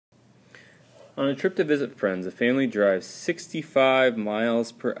On a trip to visit friends, a family drives 65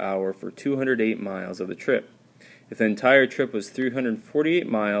 miles per hour for 208 miles of the trip. If the entire trip was 348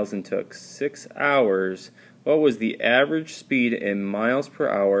 miles and took 6 hours, what was the average speed in miles per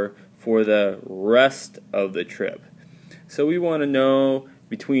hour for the rest of the trip? So we want to know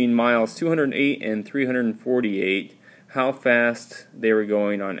between miles 208 and 348 how fast they were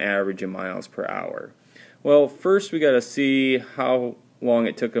going on average in miles per hour. Well, first we got to see how long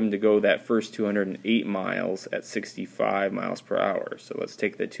it took them to go that first 208 miles at 65 miles per hour. So let's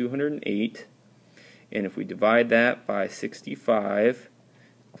take the 208, and if we divide that by 65,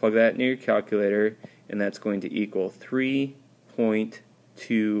 plug that into your calculator, and that's going to equal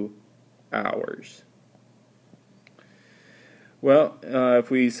 3.2 hours. Well,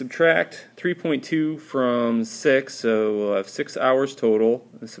 if we subtract 3.2 from 6, so we'll have 6 hours total,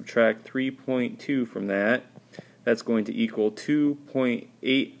 and subtract 3.2 from that, that's going to equal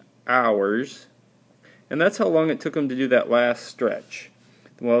 2.8 hours, and that's how long it took them to do that last stretch.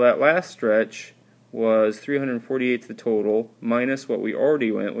 Well, that last stretch was 348 the total, minus what we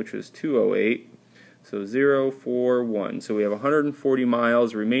already went, which was 208, so 041. So we have 140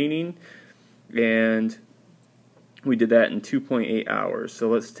 miles remaining, and we did that in 2.8 hours. So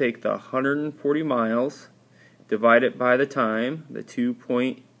let's take the 140 miles, divide it by the time, the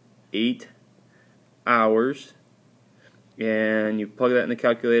 2.8 hours, and you plug that in the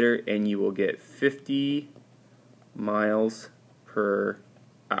calculator and you will get 50 miles per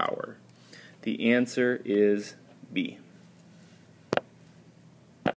hour. The answer is B.